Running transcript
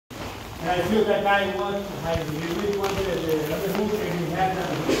And I feel that guy wants to hide. He really wanted the other hook and he had the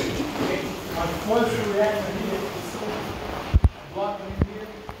other hook. Okay? But first reaction here is block him here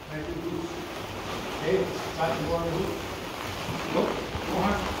and I do this. Okay? Try to go on the hook. Look, go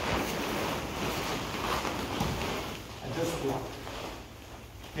on. I just block.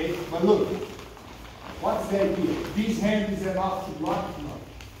 Okay? But look, what's the idea? This hand is enough to block? No,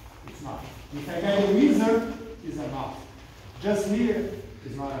 it's not. If I get a wizard, it's enough. Just here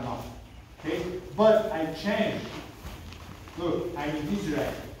is not enough. Okay? But I change. Look, I'm in this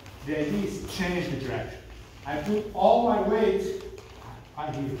direction. The idea is change the direction. I put all my weight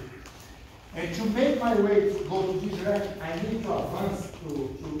right here. And to make my weight go to this direction, I need to advance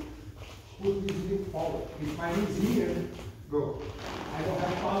to put this knee forward. If my knee is here, go. I don't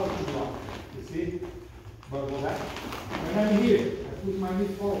have power to block. You see? But go back. When I'm here, I put my knee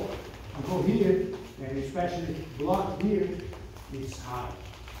forward. I go here, and especially block here, it's hard.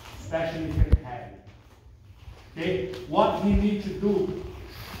 Especially if you're heavy. Okay? What we need to do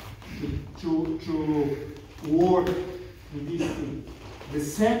to work in this thing. The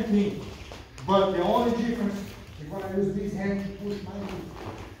same thing, but the only difference is when I use this hand to push my knee.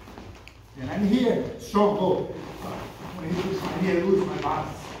 And I'm here, strong go. When I push my knee, I lose my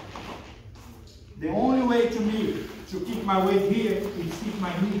balance. The only way to me to keep my weight here is keep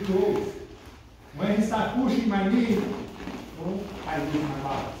my knee closed. When I start pushing my knee, I lose my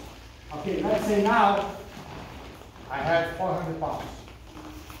balance. Okay, let's say now I have 400 pounds.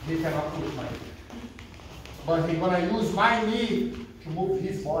 He cannot push my knee. But he's going to use my knee to move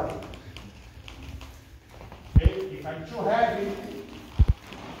his body. Okay, if I'm too heavy,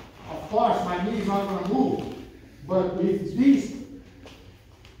 of course my knee is not going to move. But with this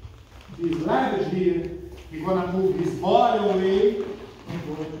leverage here, he's going to move his body away and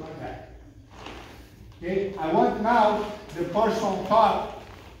go to my back. Okay, I want now the person on top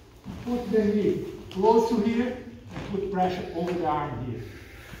put the knee close to here and put pressure over the arm here.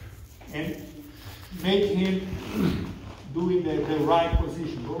 And make him doing the right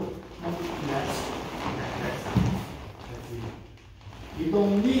position. Go. Yes. That's it. You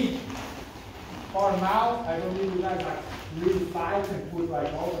don't need, for now, I don't need you guys like really fight and put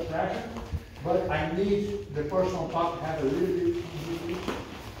like all the pressure, but I need the person on top to have a little bit.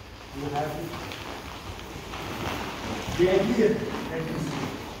 You have it. The idea that you see.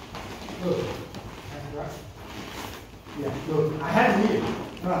 Look. Yeah, look. I have here.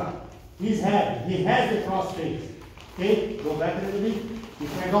 He's heavy. He has the cross face. Okay? Go back a little bit.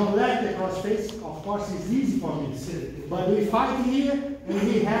 If I don't let the cross face, of course it's easy for me. But we fight here and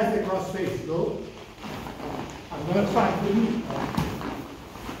he has the cross face. Go. I'm going to fight with you.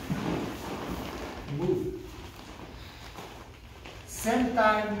 Move. Same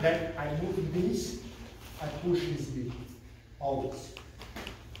time that I move this, I push his knee. Always.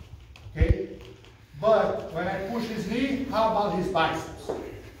 Okay? But when I push his knee, how about his biceps? So,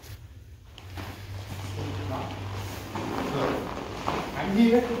 I'm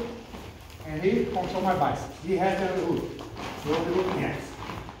here, and he controls my biceps. He has the other hook. So the hook, yes.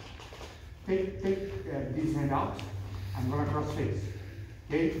 Take this hand out. I'm going to cross face.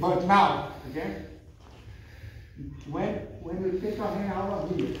 Okay, but now, again, when you take your hand out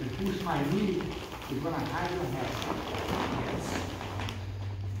of here and push my knee, you're going to hide your head. Yes.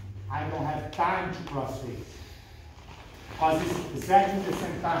 I don't have time to cross face. Because it's exactly the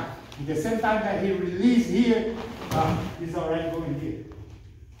same time. In the same time that he releases here, he's already going here.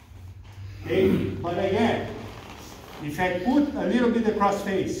 Okay? But again, if I put a little bit of cross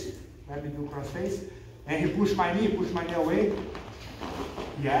face, let me do cross face, and he push my knee away,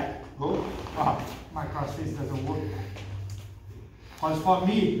 yeah, go. My cross face doesn't work. Because for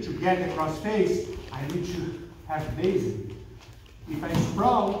me to get the cross face, I need to have basic. If I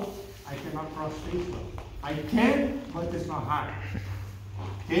sprawl, I cannot cross face well. I can, but it's not hard.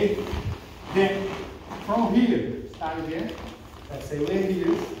 Okay? Then from here, start again. Let's say we're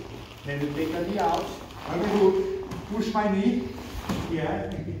here. Then you take the knee out, under hook, push my knee, yeah,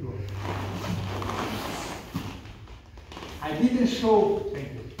 and keep going. I didn't show, thank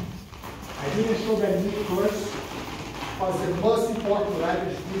you. I didn't show that knee first, because the most important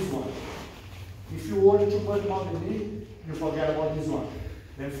leverage is this one. If you work too much on the knee, you forget about this one.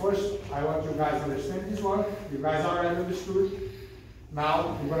 Then first, I want you guys to understand this one. You guys already understood.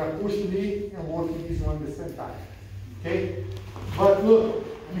 Now, you're going to push the knee and work with this one at the same time. Okay? But look,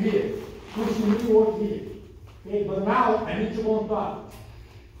 I'm here. Push the knee, work here. Okay? But now, I need to go on top.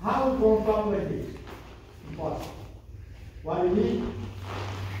 How to go on top like this? Impossible. What do you need?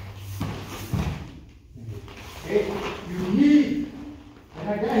 Okay? You need, when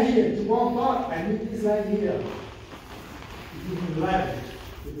I get here, to go on top, I need this leg here. You can leverage.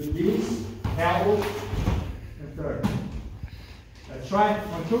 You do this, elbow, and turn. Let's try.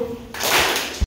 1, 2.